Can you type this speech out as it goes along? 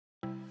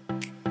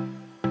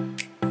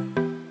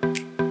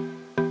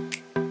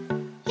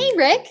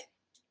Rick.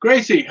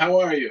 Gracie,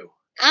 how are you?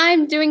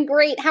 I'm doing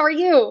great. How are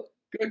you?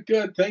 Good,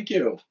 good. Thank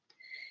you.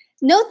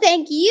 No,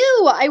 thank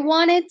you. I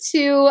wanted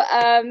to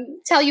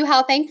tell you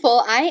how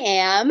thankful I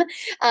am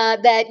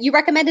that you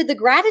recommended the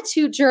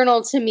gratitude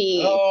journal to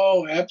me.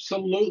 Oh,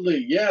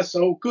 absolutely. Yes.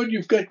 Oh, good.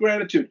 You've got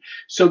gratitude.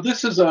 So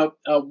this is a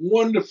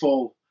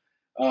wonderful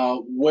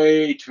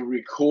way to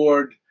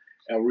record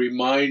a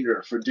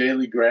reminder for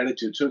daily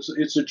gratitude. So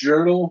it's a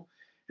journal,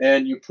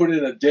 and you put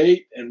in a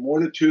date and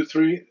one or two,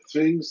 three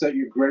things that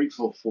you're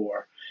grateful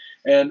for.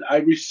 And I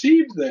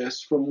received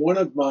this from one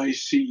of my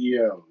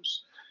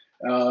CEOs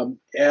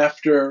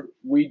after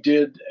we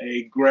did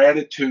a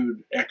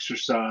gratitude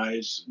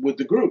exercise with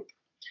the group.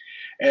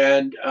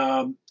 And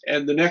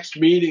the next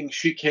meeting,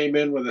 she came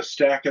in with a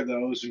stack of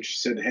those, and she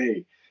said,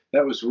 "Hey,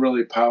 that was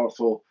really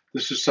powerful.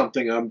 This is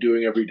something I'm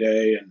doing every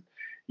day, and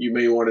you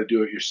may want to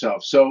do it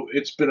yourself." So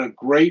it's been a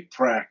great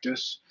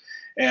practice,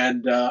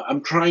 and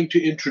I'm trying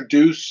to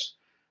introduce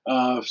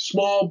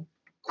small,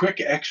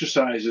 quick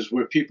exercises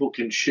where people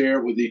can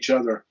share with each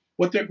other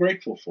what they're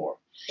grateful for.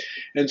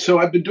 And so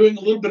I've been doing a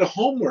little bit of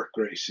homework,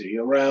 Gracie,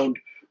 around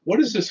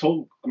what is this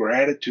whole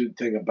gratitude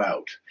thing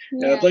about?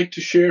 And I'd Yeah. like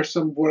to share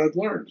some of what I've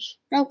learned.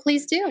 Oh,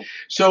 please do.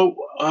 So,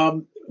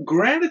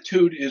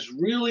 gratitude is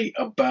really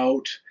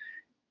about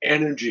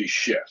energy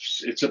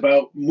shifts. It's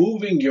about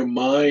moving your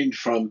mind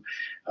from,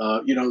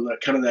 that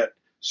kind of that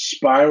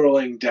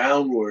spiraling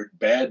downward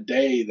bad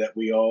day that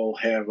we all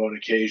have on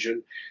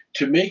occasion,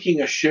 to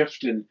making a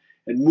shift and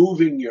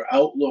moving your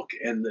outlook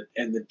and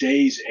the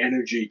day's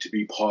energy to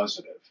be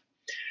positive.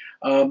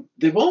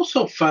 They've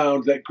also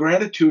found that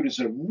gratitude is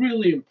a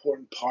really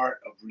important part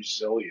of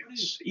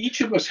resilience.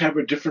 Each of us have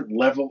a different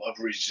level of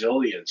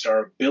resilience,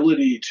 our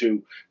ability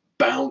to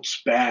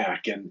bounce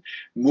back and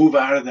move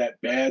out of that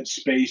bad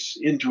space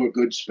into a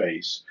good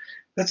space.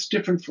 That's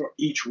different for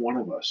each one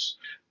of us.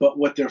 But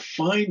what they're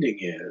finding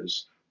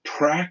is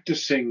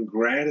practicing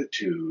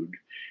gratitude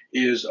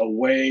is a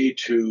way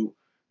to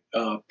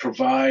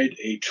provide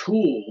a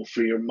tool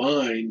for your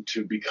mind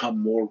to become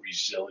more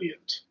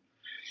resilient.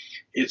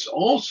 It's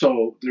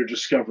also, they're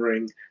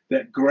discovering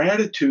that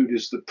gratitude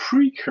is the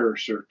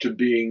precursor to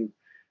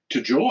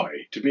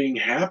joy, to being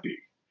happy.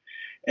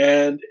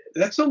 And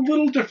that's a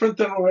little different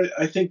than what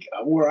I think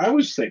where I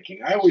was thinking.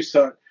 I always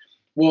thought,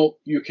 well,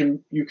 you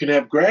can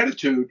have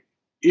gratitude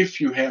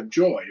if you have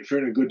joy, if you're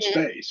in a good Yeah.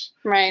 space.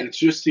 And Right. it's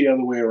just the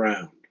other way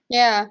around.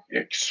 Yeah.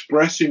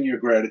 Expressing your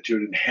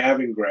gratitude and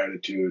having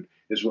gratitude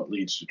is what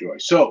leads to joy.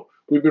 So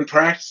we've been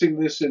practicing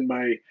this in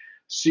my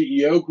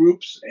CEO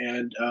groups,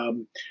 and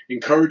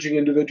encouraging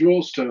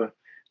individuals to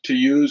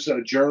use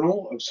a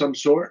journal of some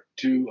sort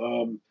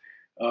to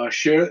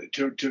share,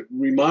 to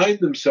remind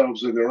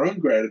themselves of their own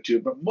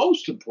gratitude, but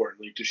most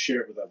importantly, to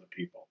share it with other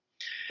people.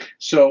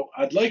 So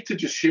I'd like to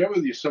just share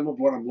with you some of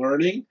what I'm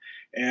learning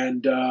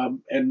and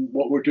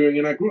what we're doing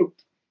in our group.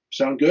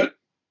 Sound good?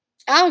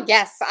 Oh,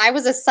 yes. I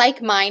was a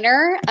psych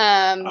minor. So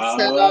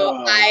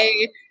Ah,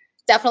 I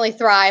definitely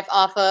thrive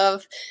off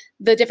of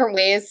the different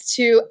ways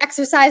to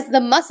exercise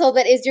the muscle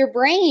that is your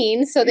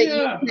brain so that you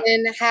yeah,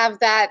 can have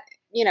that,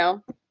 you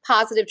know,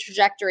 positive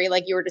trajectory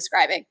like you were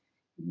describing.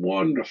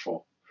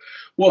 wonderful.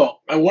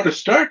 Well, I want to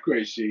start,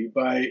 Gracie,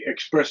 by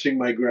expressing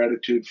my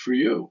gratitude for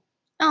you.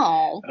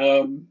 Oh,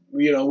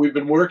 We've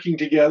been working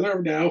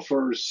together now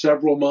for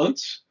several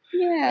months,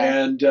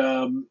 yeah. and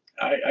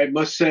I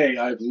must say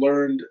I've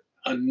learned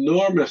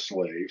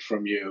enormously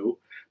from you,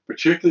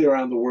 particularly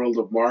around the world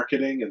of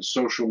marketing and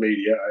social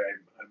media.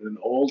 I'm an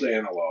old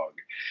analog,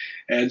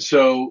 and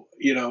so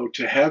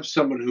to have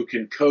someone who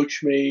can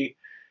coach me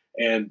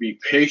and be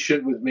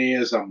patient with me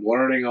as I'm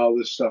learning all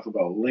this stuff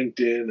about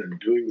LinkedIn and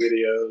doing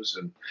videos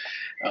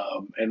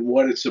and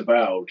what it's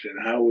about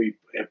and how we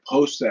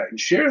post that and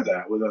share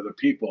that with other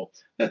people.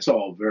 That's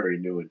all very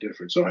new and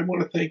different. So I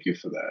want to thank you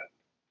for that.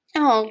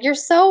 Oh, you're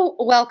so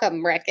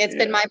welcome, Rick. It's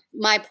been Yeah,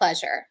 my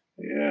pleasure.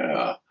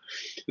 yeah,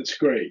 it's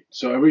great.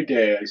 So every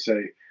day I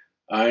say,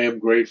 I am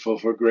grateful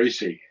for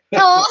Gracie.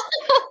 Oh.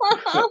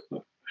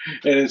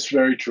 And it's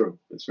very true.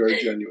 It's very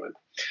genuine.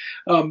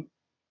 Um,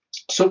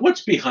 so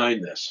what's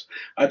behind this?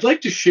 I'd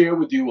like to share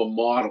with you a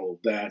model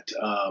that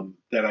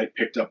I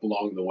picked up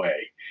along the way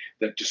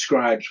that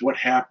describes what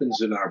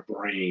happens in our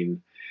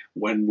brain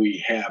when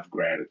we have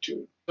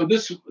gratitude. So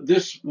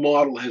this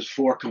model has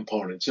four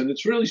components, and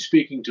it's really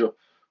speaking to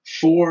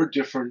four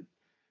different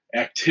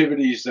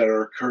activities that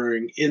are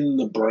occurring in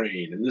the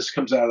brain, and this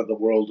comes out of the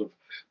world of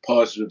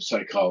positive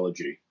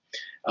psychology,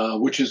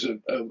 which is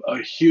a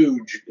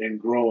huge and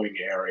growing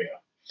area.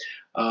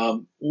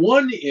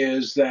 One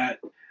is that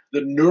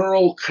the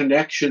neural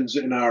connections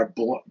in our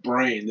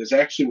brain, there's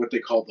actually what they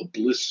call the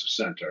bliss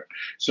center.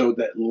 So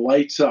that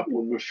lights up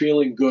when we're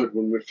feeling good,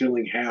 when we're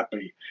feeling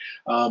happy,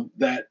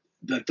 that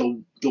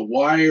the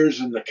wires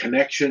and the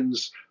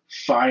connections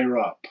fire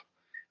up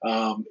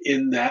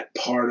in that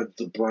part of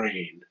the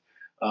brain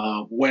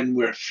when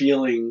we're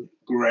feeling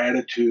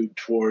gratitude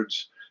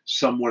towards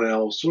someone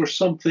else or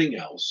something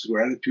else,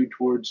 gratitude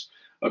towards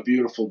a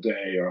beautiful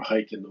day or a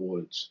hike in the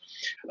woods.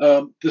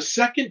 The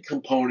second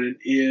component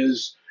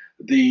is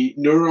the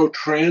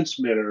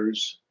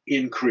neurotransmitters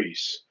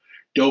increase.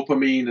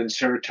 Dopamine and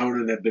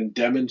serotonin have been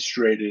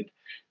demonstrated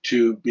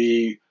to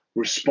be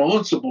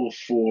responsible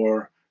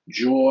for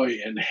joy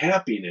and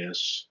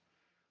happiness.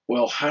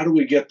 Well, how do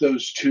we get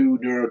those two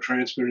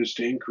neurotransmitters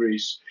to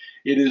increase?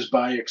 It is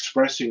by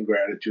expressing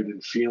gratitude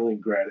and feeling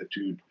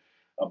gratitude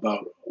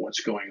about what's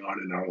going on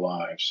in our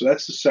lives. So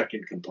that's the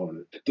second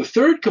component. The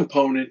third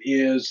component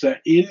is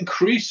that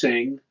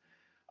increasing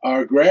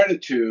our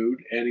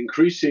gratitude and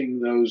increasing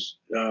those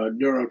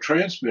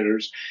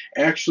neurotransmitters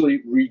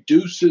actually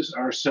reduces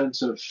our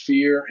sense of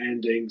fear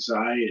and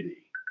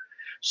anxiety.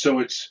 So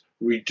it's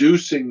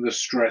reducing the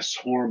stress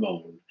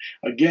hormone.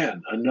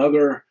 Again,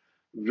 another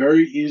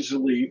very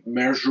easily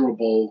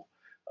measurable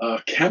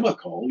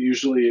chemical,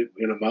 usually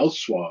in a mouth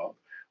swab.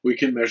 We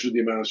can measure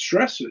the amount of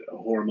stress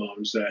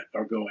hormones that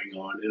are going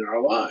on in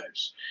our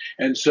lives.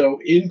 And so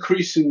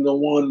increasing the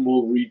one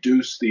will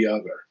reduce the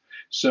other.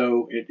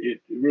 So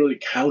it really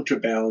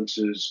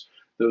counterbalances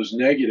those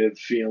negative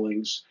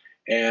feelings,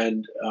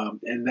 and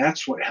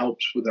that's what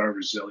helps with our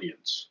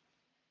resilience.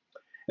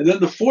 And then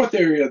the fourth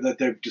area that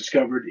they've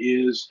discovered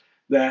is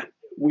that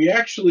we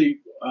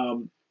actually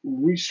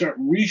start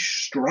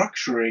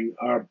restructuring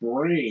our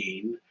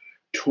brain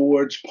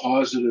towards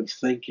positive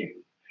thinking.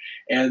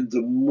 And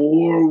the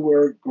more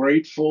we're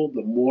grateful,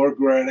 the more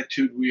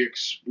gratitude we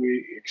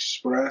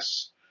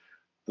express,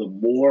 the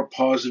more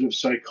positive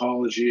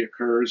psychology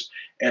occurs,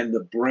 and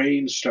the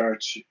brain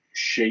starts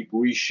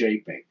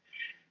reshaping.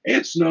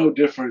 It's no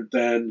different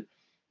than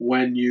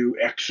when you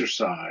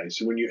exercise.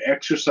 When you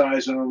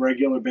exercise on a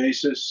regular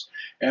basis,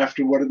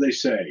 after what do they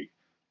say?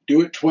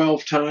 Do it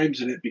 12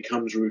 times and it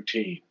becomes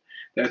routine.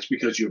 That's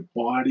because your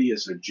body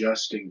is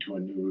adjusting to a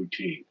new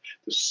routine.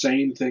 The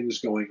same thing's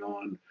going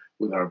on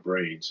with our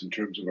brains in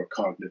terms of a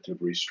cognitive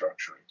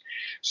restructuring.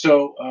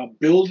 So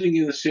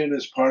building this in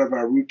as part of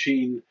our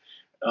routine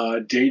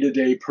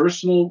day-to-day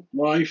personal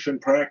life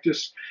and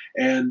practice,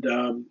 and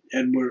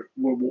we're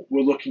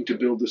looking to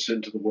build this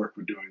into the work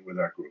we're doing with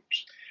our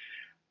groups.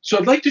 So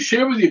I'd like to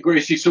share with you,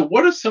 Gracie, so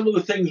what are some of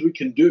the things we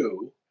can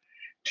do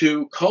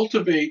to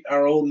cultivate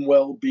our own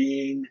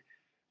well-being,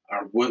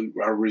 our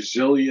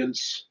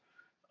resilience,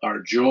 our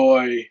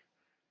joy,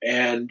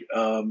 and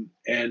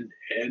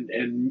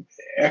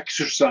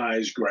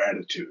exercise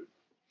gratitude?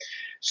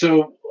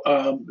 So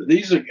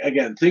these are,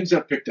 again, things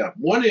I've picked up.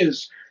 One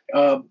is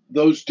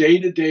those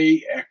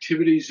day-to-day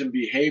activities and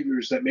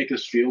behaviors that make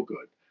us feel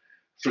good.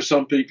 For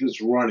some people,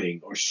 it's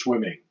running or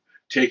swimming,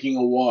 taking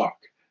a walk,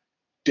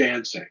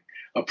 dancing,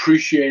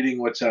 appreciating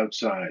what's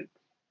outside.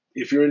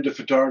 If you're into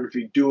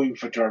photography, doing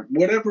photography,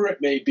 whatever it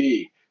may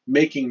be,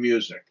 making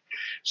music.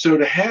 So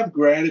to have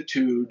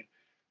gratitude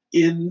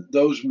in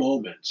those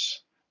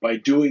moments by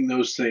doing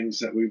those things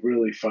that we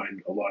really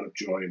find a lot of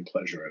joy and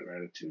pleasure in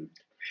gratitude.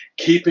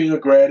 Keeping a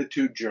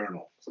gratitude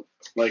journal,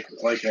 like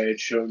I had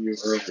shown you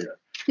earlier.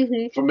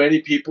 Mm-hmm. For many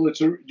people,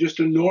 it's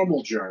just a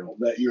normal journal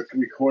that you're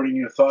recording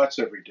your thoughts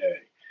every day.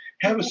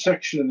 Have a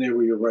section in there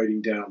where you're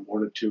writing down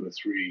 1 or 2 or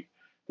 3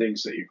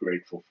 things that you're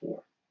grateful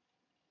for.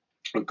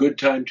 A good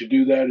time to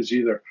do that is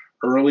either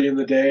early in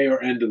the day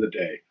or end of the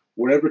day,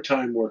 whatever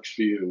time works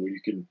for you, where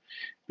you can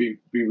be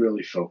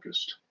really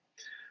focused.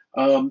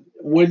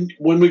 When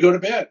we go to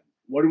bed,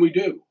 what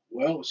do?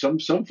 Well, some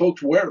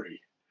folks worry,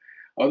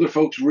 other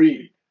folks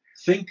read.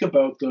 Think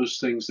about those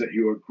things that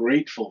you are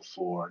grateful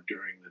for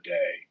during the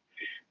day.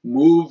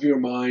 Move your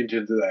mind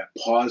into that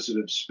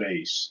positive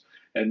space.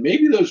 And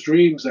maybe those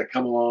dreams that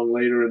come along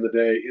later in the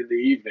day, in the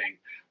evening,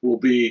 will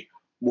be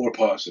more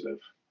positive.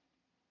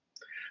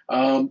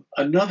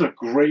 Another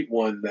great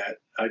one that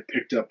I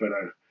picked up at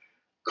a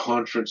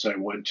conference I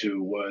went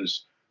to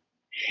was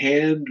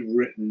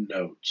handwritten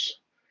notes.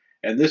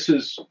 And this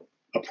is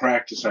a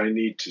practice I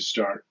need to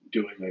start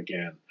doing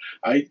again.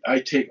 I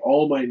take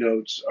all my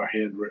notes are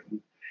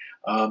handwritten.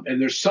 And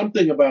there's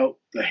something about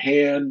the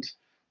hand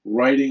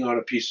writing on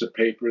a piece of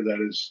paper that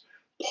is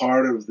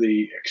part of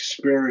the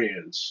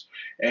experience.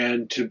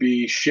 And to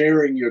be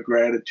sharing your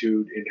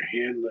gratitude in a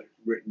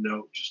handwritten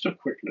note, just a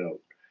quick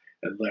note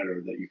and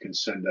letter that you can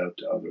send out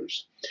to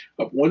others.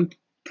 One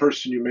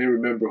person you may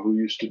remember who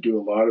used to do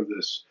a lot of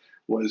this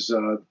was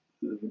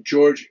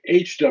George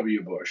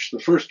H.W. Bush. The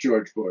first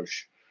George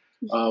Bush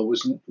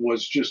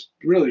was just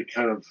really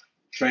kind of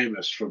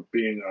famous for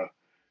being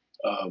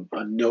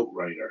a note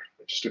writer,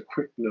 just a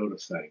quick note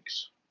of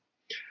thanks.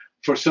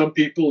 For some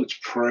people, it's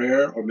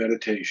prayer or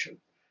meditation,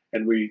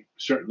 and we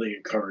certainly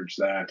encourage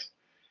that.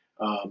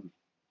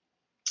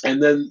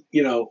 And then,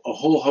 a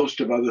whole host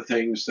of other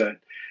things that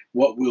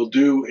what we'll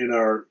do in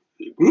our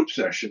group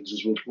sessions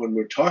is when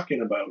we're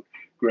talking about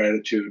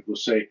gratitude, we'll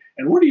say,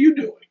 and what are you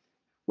doing?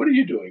 What are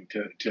you doing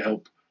to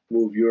help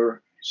move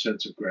your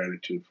sense of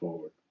gratitude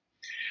forward?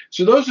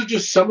 So those are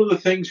just some of the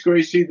things,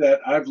 Gracie,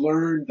 that I've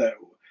learned that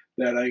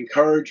I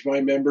encourage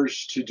my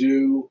members to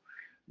do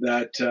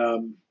that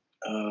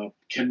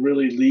can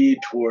really lead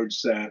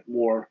towards that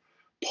more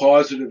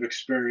positive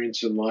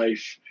experience in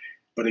life.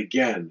 But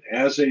again,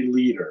 as a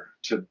leader,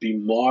 to be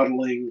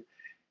modeling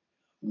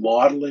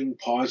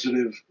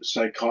positive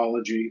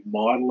psychology,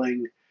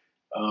 modeling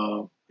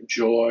uh,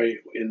 joy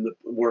in the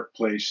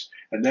workplace,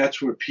 and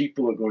that's where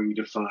people are going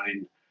to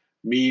find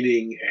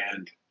meaning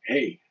and,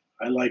 hey,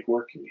 I like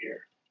working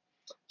here.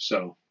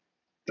 So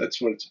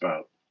that's what it's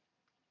about.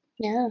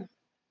 Yeah.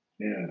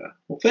 Yeah.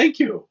 Well, thank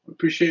you.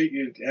 Appreciate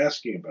you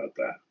asking about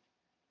that.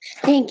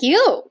 Thank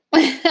you.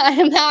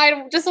 Now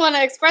I just want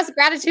to express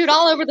gratitude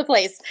all over the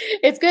place.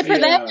 It's good for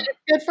them and Yeah, it's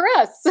good for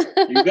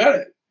us. you got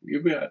it.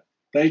 You bet.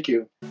 Thank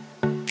you.